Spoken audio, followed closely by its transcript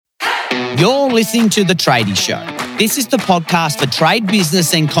You're listening to The Tradie Show. This is the podcast for trade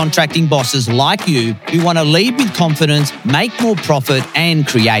business and contracting bosses like you who want to lead with confidence, make more profit, and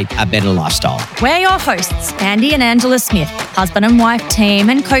create a better lifestyle. We're your hosts, Andy and Angela Smith, husband and wife team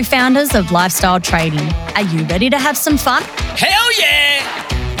and co-founders of Lifestyle Trading. Are you ready to have some fun? Hell yeah!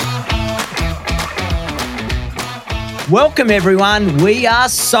 Welcome, everyone. We are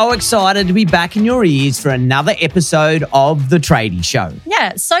so excited to be back in your ears for another episode of The Tradie Show.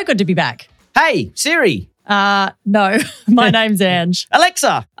 Yeah, it's so good to be back. Hey, Siri. No, my name's Ange.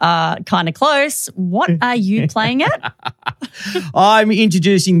 Alexa. Kind of close. What are you playing at? I'm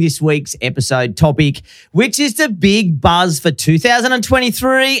introducing this week's episode topic, which is the big buzz for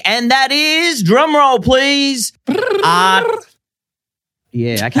 2023, and that is, drumroll please,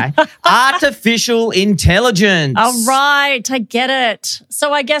 artificial intelligence. All right, I get it.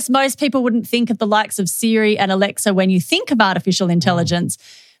 So I guess most people wouldn't think of the likes of Siri and Alexa when you think of artificial intelligence,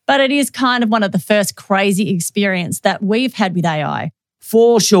 but it is kind of one of the first crazy experience that we've had with AI.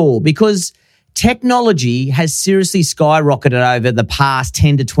 For sure, because technology has seriously skyrocketed over the past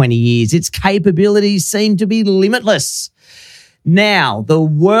 10 to 20 years. Its capabilities seem to be limitless. Now, the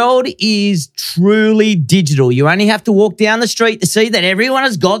world is truly digital. You only have to walk down the street to see that everyone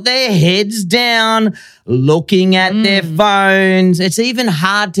has got their heads down, looking at their phones. It's even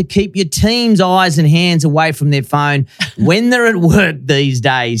hard to keep your team's eyes and hands away from their phone when they're at work these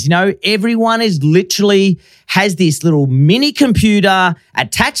days. You know, everyone is literally has this little mini computer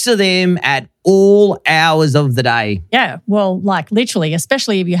attached to them at all hours of the day. Yeah, well, like literally,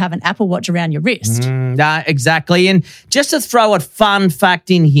 especially if you have an Apple Watch around your wrist. Exactly. And just to throw a fun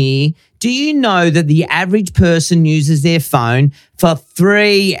fact in here, do you know that the average person uses their phone for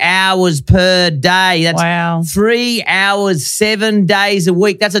 3 hours per day? That's Wow. 3 hours, 7 days a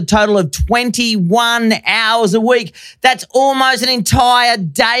week. That's a total of 21 hours a week. That's almost an entire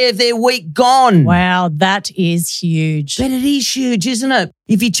day of their week gone. Wow, that is huge. But it is huge, isn't it?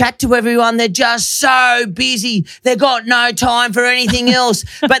 If you chat to everyone, they're just so busy. They've got no time for anything else,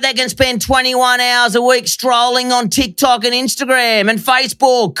 but they can spend 21 hours a week strolling on TikTok and Instagram and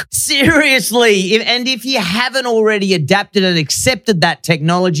Facebook. Seriously. And if you haven't already adapted and accepted that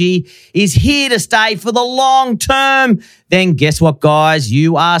technology is here to stay for the long term, then guess what, guys?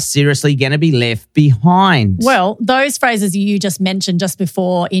 You are seriously going to be left behind. Well, those phrases you just mentioned just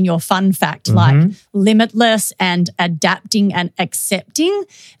before in your fun fact, like limitless and adapting and accepting,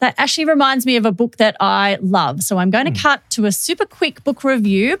 that actually reminds me of a book that I love. So I'm going to cut to a super quick book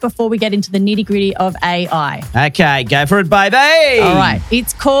review before we get into the nitty-gritty of AI. Okay, go for it, baby. All right.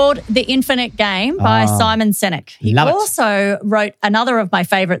 It's called The Infinite Game by Simon Sinek. He also wrote another of my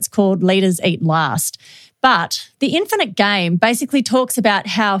favorites called Leaders Eat Last. But The Infinite Game basically talks about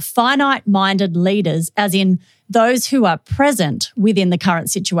how finite-minded leaders, as in those who are present within the current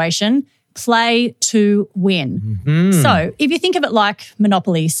situation, play to win. So if you think of it like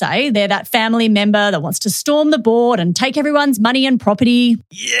Monopoly, say, they're that family member that wants to storm the board and take everyone's money and property.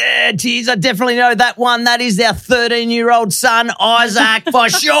 Yeah, geez, I definitely know that one. That is our 13-year-old son, Isaac, for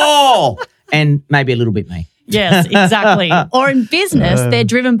sure. And maybe a little bit me. Yes, exactly. Or in business, they're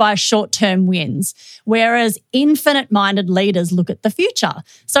driven by short-term wins, whereas infinite-minded leaders look at the future.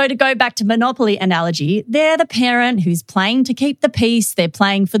 So to go back to Monopoly analogy, they're the parent who's playing to keep the peace, they're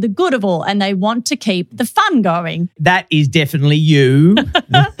playing for the good of all, and they want to keep the fun going. That is definitely you.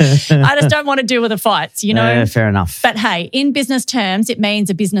 I just don't want to deal with the fights, you know? Fair enough. But hey, in business terms, it means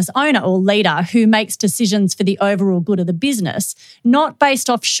a business owner or leader who makes decisions for the overall good of the business, not based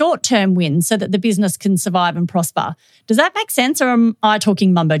off short-term wins so that the business can survive and prosper. Does that make sense, or am I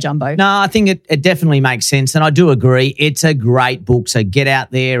talking mumbo jumbo? No, I think it definitely makes sense, and I do agree. It's a great book, so get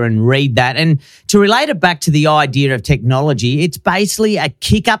out there and read that. And to relate it back to the idea of technology, it's basically a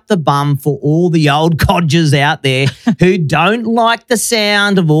kick up the bum for all the old codgers out there who don't like the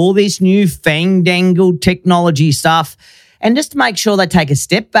sound of all this new fandangled technology stuff, and just to make sure they take a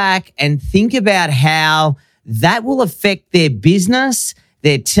step back and think about how that will affect their business,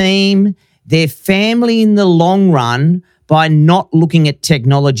 their team, their family in the long run by not looking at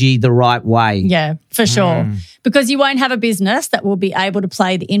technology the right way. Yeah, for sure. Because you won't have a business that will be able to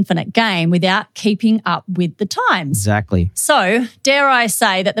play the infinite game without keeping up with the times. Exactly. So, dare I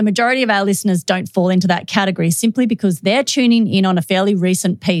say that the majority of our listeners don't fall into that category simply because they're tuning in on a fairly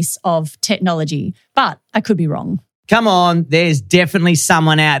recent piece of technology. But I could be wrong. Come on, there's definitely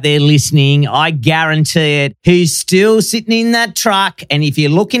someone out there listening, I guarantee it, who's still sitting in that truck. And if you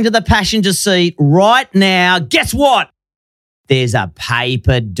look into the passenger seat right now, guess what? there's a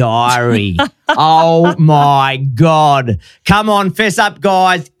paper diary. Oh, my God. Come on, fess up,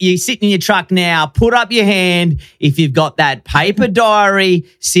 guys. You're sitting in your truck now. Put up your hand if you've got that paper diary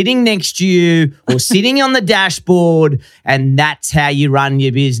sitting next to you or sitting on the dashboard, and that's how you run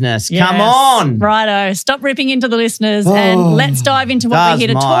your business. Yes. Come on. Righto. Stop ripping into the listeners and let's dive into what we're here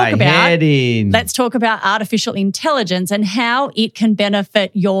to talk about. Let's talk about artificial intelligence and how it can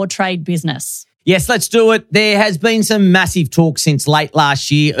benefit your trade business. Yes, let's do it. There has been some massive talk since late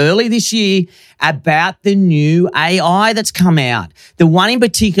last year, early this year, about the new AI that's come out. The one in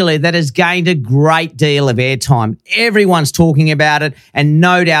particular that has gained a great deal of airtime. Everyone's talking about it, and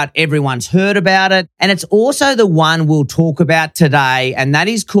no doubt everyone's heard about it. And it's also the one we'll talk about today, and that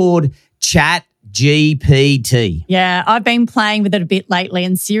is called ChatGPT. Yeah, I've been playing with it a bit lately,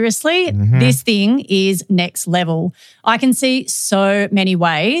 and seriously, this thing is next level. I can see so many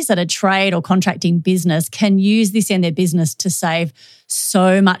ways that a trade or contracting business can use this in their business to save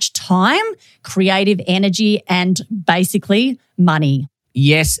so much time, creative energy, and basically money.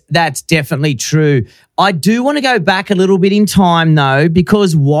 Yes, that's definitely true. I do want to go back a little bit in time though,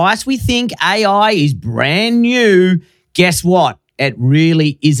 because whilst we think AI is brand new, guess what? It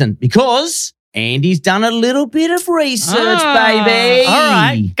really isn't, because Andy's done a little bit of research, baby. All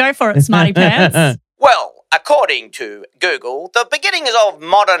right, go for it, smarty pants. Well, according to Google, the beginnings of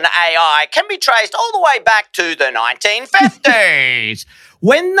modern AI can be traced all the way back to the 1950s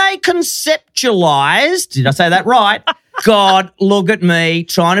when they conceptualized, did I say that right? God, look at me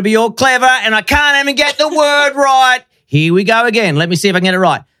trying to be all clever and I can't even get the word right. Here we go again. Let me see if I can get it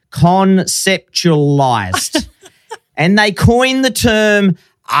right. Conceptualized. And they coined the term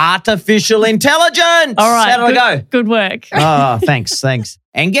artificial intelligence. All right. How do I go? Good work. Oh, thanks.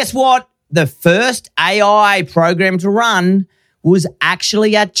 And guess what? The first AI program to run was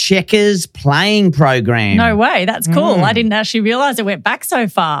actually a checkers playing program. No way. That's cool. I didn't actually realize it went back so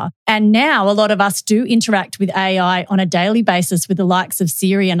far. And now a lot of us do interact with AI on a daily basis with the likes of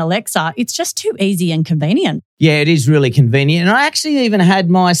Siri and Alexa. It's just too easy and convenient. Yeah, it is really convenient. And I actually even had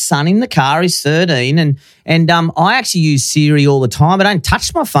my son in the car. He's 13, and I actually use Siri all the time. I don't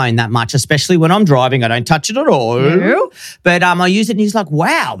touch my phone that much, especially when I'm driving. I don't touch it at all. No. But I use it, and he's like,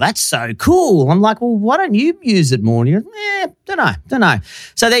 "Wow, that's so cool." I'm like, "Well, why don't you use it more?" And he goes, don't know.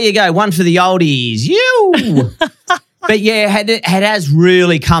 So there you go, one for the oldies. You. But yeah, it has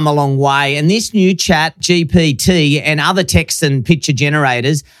really come a long way. And this new Chat GPT and other text and picture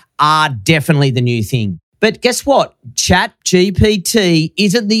generators are definitely the new thing. But guess what? Chat GPT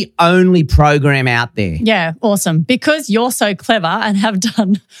isn't the only program out there. Yeah, awesome. Because you're so clever and have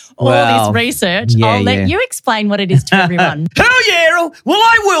done all this research, I'll let you explain what it is to everyone. Oh, yeah. Well,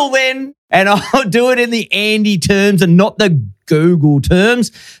 I will then. And I'll do it in the Andy terms and not the Google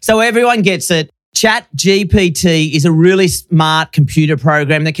terms, so everyone gets it. ChatGPT is a really smart computer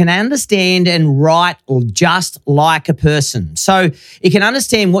program that can understand and write just like a person. So it can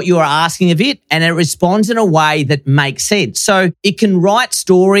understand what you are asking of it, and it responds in a way that makes sense. So it can write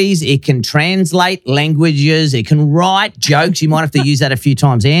stories, it can translate languages, it can write jokes. You might have to use that a few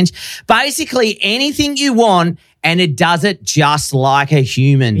times, Ange. Basically anything you want, and it does it just like a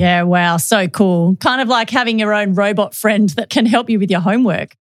human. Yeah, wow, so cool. Kind of like having your own robot friend that can help you with your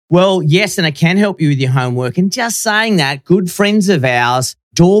homework. Well, yes, and it can help you with your homework. And just saying that, good friends of ours'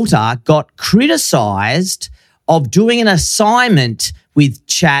 daughter got criticised of doing an assignment with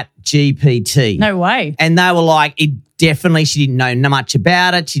ChatGPT. No way. And they were like, she didn't know much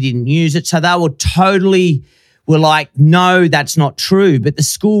about it. She didn't use it. So they were like, no, that's not true. But the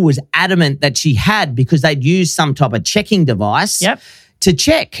school was adamant that she had, because they'd used some type of checking device to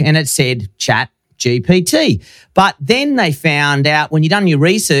check. And it said ChatGPT. But then they found out, when you've done your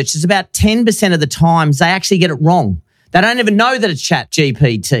research, it's about 10% of the times they actually get it wrong. They don't even know that it's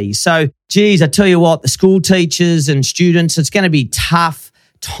ChatGPT. So, geez, I tell you what, the school teachers and students, it's going to be tough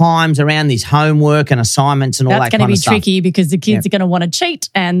times around this homework and assignments and all that kind of stuff. That's going to be tricky, because the kids are going to want to cheat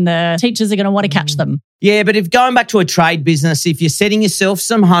and the teachers are going to want to catch them. Yeah, but if going back to a trade business, if you're setting yourself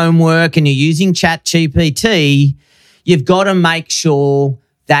some homework and you're using ChatGPT, you've got to make sure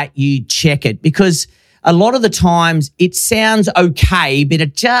that you check it, because a lot of the times it sounds okay, but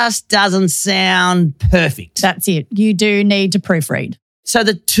it just doesn't sound perfect. That's it. You do need to proofread. So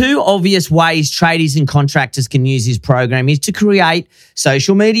the two obvious ways tradies and contractors can use this program is to create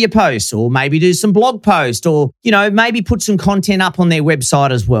social media posts, or maybe do some blog posts, or, maybe put some content up on their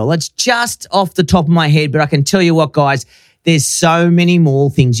website as well. It's just off the top of my head, but I can tell you what, guys, there's so many more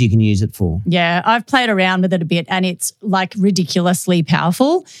things you can use it for. Yeah, I've played around with it a bit, and it's like ridiculously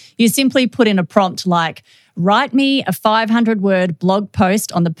powerful. You simply put in a prompt like, Write me a 500-word blog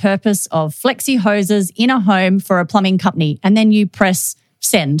post on the purpose of flexi hoses in a home for a plumbing company. And then you press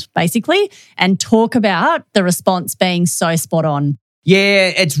send, basically, and talk about the response being so spot on.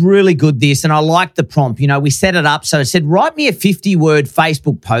 Yeah, it's really good, this, and I like the prompt. You know, we set it up so it said, write me a 50-word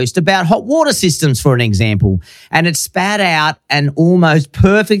Facebook post about hot water systems, for an example. And it spat out an almost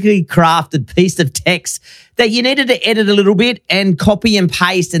perfectly crafted piece of text that you needed to edit a little bit and copy and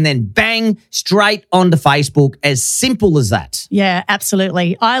paste and then bang, straight onto Facebook. As simple as that. Yeah,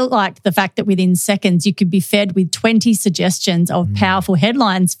 absolutely. I like the fact that within seconds you could be fed with 20 suggestions of powerful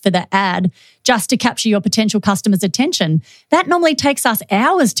headlines for the ad just to capture your potential customer's attention. That normally takes us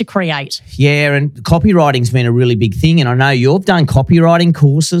hours to create. Yeah, and copywriting's been a really big thing. And I know you've done copywriting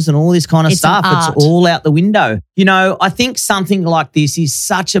courses and all this kind of stuff. It's all out the window. You know, I think something like this is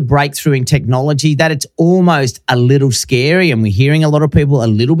such a breakthrough in technology that it's almost a little scary, and we're hearing a lot of people a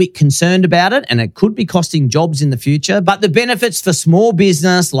little bit concerned about it, and it could be costing jobs in the future. But the benefits for small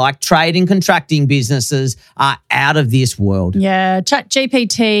business like trade and contracting businesses are out of this world. Yeah,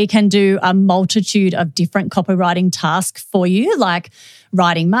 ChatGPT can do a multitude of different copywriting tasks for you, like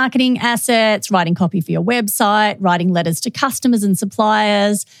writing marketing assets, writing copy for your website, writing letters to customers and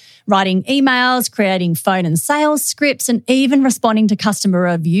suppliers, writing emails, creating phone and sales scripts, and even responding to customer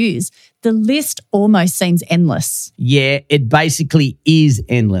reviews. The list almost seems endless. Yeah, it basically is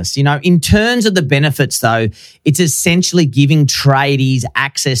endless. You know, in terms of the benefits, though, it's essentially giving tradies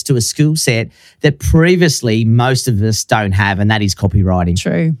access to a skill set that previously most of us don't have, and that is copywriting.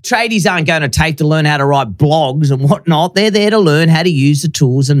 True. Tradies aren't going to take to learn how to write blogs and whatnot. They're there to learn how to use the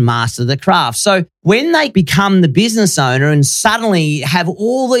tools and master the craft. So when they become the business owner and suddenly have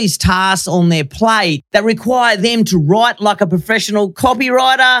all these tasks on their plate that require them to write like a professional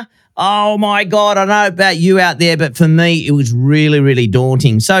copywriter, oh my God, I know about you out there, but for me, it was really, really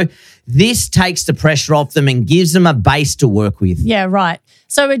daunting. So this takes the pressure off them and gives them a base to work with. Yeah, right.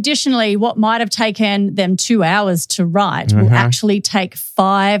 So additionally, what might have taken them 2 hours to write will actually take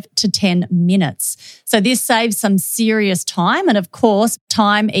 5 to 10 minutes. So this saves some serious time. And of course,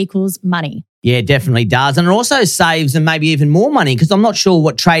 time equals money. Yeah, it definitely does. And it also saves them maybe even more money, because I'm not sure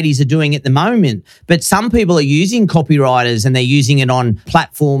what tradies are doing at the moment, but some people are using copywriters and they're using it on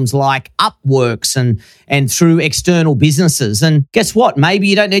platforms like Upworks and through external businesses. And guess what? Maybe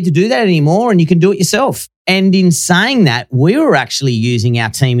you don't need to do that anymore and you can do it yourself. And in saying that, we were actually using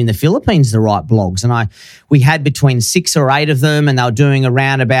our team in the Philippines to write blogs. And we had between 6 or 8 of them, and they were doing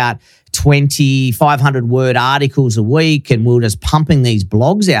around about 500-word articles a week, and we were just pumping these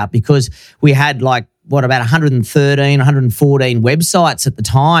blogs out because we had about 113, 114 websites at the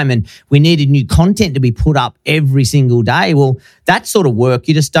time, and we needed new content to be put up every single day. Well, that sort of work,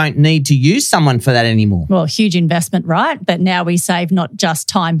 you just don't need to use someone for that anymore. Well, huge investment, right? But now we save not just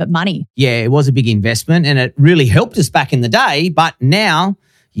time, but money. Yeah, it was a big investment and it really helped us back in the day, but now,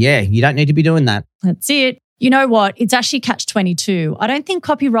 yeah, you don't need to be doing that. That's it. You know what? It's actually catch-22. I don't think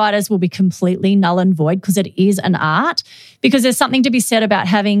copywriters will be completely null and void because it is an art, because there's something to be said about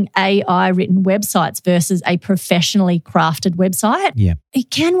having AI-written websites versus a professionally crafted website. Yeah. It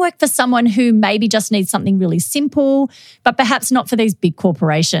can work for someone who maybe just needs something really simple, but perhaps not for these big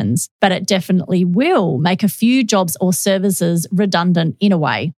corporations. But it definitely will make a few jobs or services redundant in a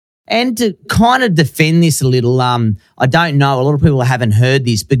way. And to kind of defend this a little, I don't know, a lot of people haven't heard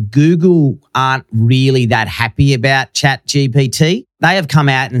this, but Google aren't really that happy about ChatGPT. They have come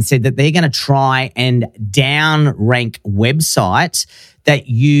out and said that they're going to try and down rank websites that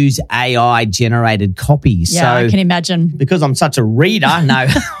use AI-generated copy. Yeah, so, I can imagine. Because I'm such a reader, no.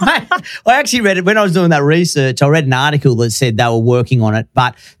 I actually read it. When I was doing that research, I read an article that said they were working on it,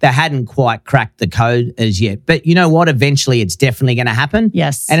 but they hadn't quite cracked the code as yet. But you know what? Eventually, it's definitely going to happen.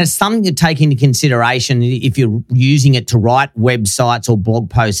 Yes. And it's something to take into consideration if you're using it to write websites or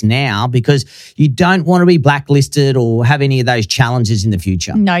blog posts now, because you don't want to be blacklisted or have any of those challenges in the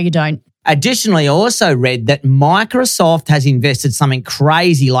future. No, you don't. Additionally, I also read that Microsoft has invested something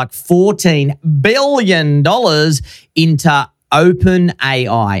crazy like $14 billion into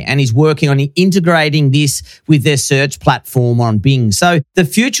OpenAI and is working on integrating this with their search platform on Bing. So the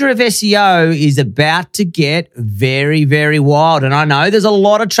future of SEO is about to get very, very wild. And I know there's a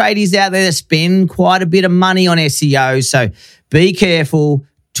lot of tradies out there that spend quite a bit of money on SEO. So be careful.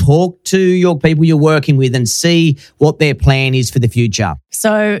 talk to your people you're working with and see what their plan is for the future.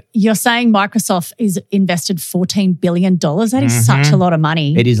 So you're saying Microsoft is invested $14 billion. That is such a lot of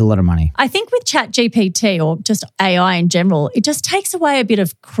money. It is a lot of money. I think with ChatGPT or just AI in general, it just takes away a bit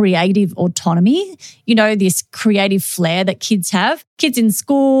of creative autonomy, you know, this creative flair that kids have. Kids in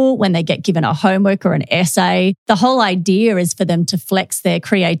school, when they get given a homework or an essay, the whole idea is for them to flex their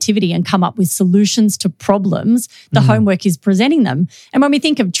creativity and come up with solutions to problems the homework is presenting them. And when we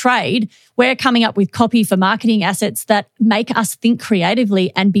think of trade, we're coming up with copy for marketing assets that make us think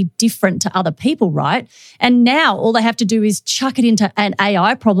creatively and be different to other people, right? And now all they have to do is chuck it into an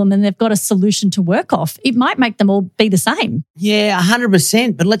AI problem and they've got a solution to work off. It might make them all be the same. Yeah,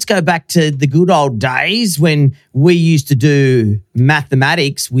 100%. But let's go back to the good old days when we used to do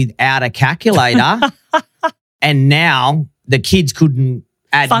mathematics without a calculator. And now the kids couldn't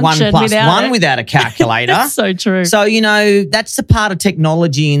add Function 1 + 1 without a calculator. That's so true. So, you know, that's the part of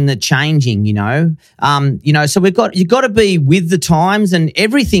technology in the changing, you know. So you've got to be with the times, and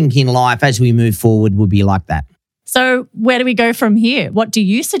everything in life as we move forward will be like that. So where do we go from here? What do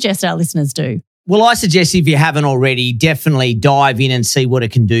you suggest our listeners do? Well, I suggest if you haven't already, definitely dive in and see what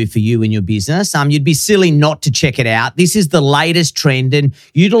it can do for you and your business. You'd be silly not to check it out. This is the latest trend, and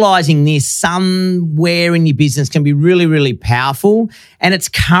utilizing this somewhere in your business can be really, really powerful. And it's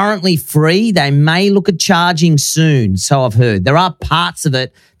currently free. They may look at charging soon, so I've heard. There are parts of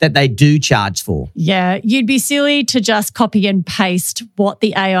it that they do charge for. Yeah, you'd be silly to just copy and paste what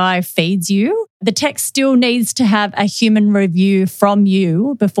the AI feeds you. The text still needs to have a human review from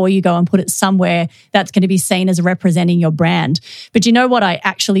you before you go and put it somewhere that's going to be seen as representing your brand. But you know what I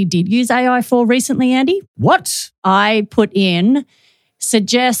actually did use AI for recently, Andy? What? I put in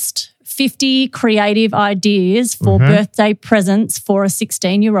suggest 50 creative ideas for birthday presents for a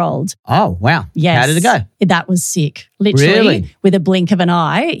 16-year-old. Oh, wow. Yes. How did it go? That was sick. Literally, Really? with a blink of an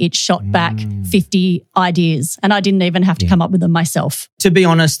eye, it shot back 50 ideas, and I didn't even have to come up with them myself. To be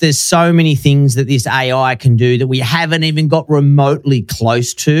honest, there's so many things that this AI can do that we haven't even got remotely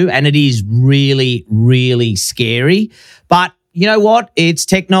close to, and it is really, really scary. But you know what? It's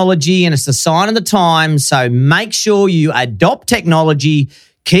technology and it's the sign of the times, so make sure you adopt technology.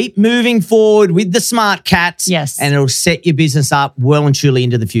 Keep moving forward with the smart cats. Yes. And it'll set your business up well and truly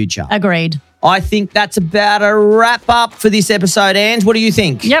into the future. Agreed. I think that's about a wrap up for this episode, Ange. What do you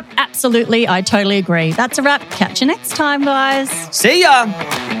think? Yep, absolutely. I totally agree. That's a wrap. Catch you next time, guys. See ya.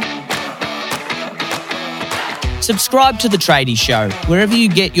 Subscribe to The Tradie Show wherever you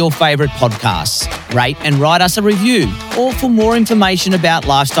get your favourite podcasts. Rate and write us a review. Or for more information about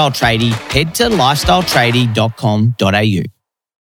Lifestyle Tradie, head to lifestyletradie.com.au.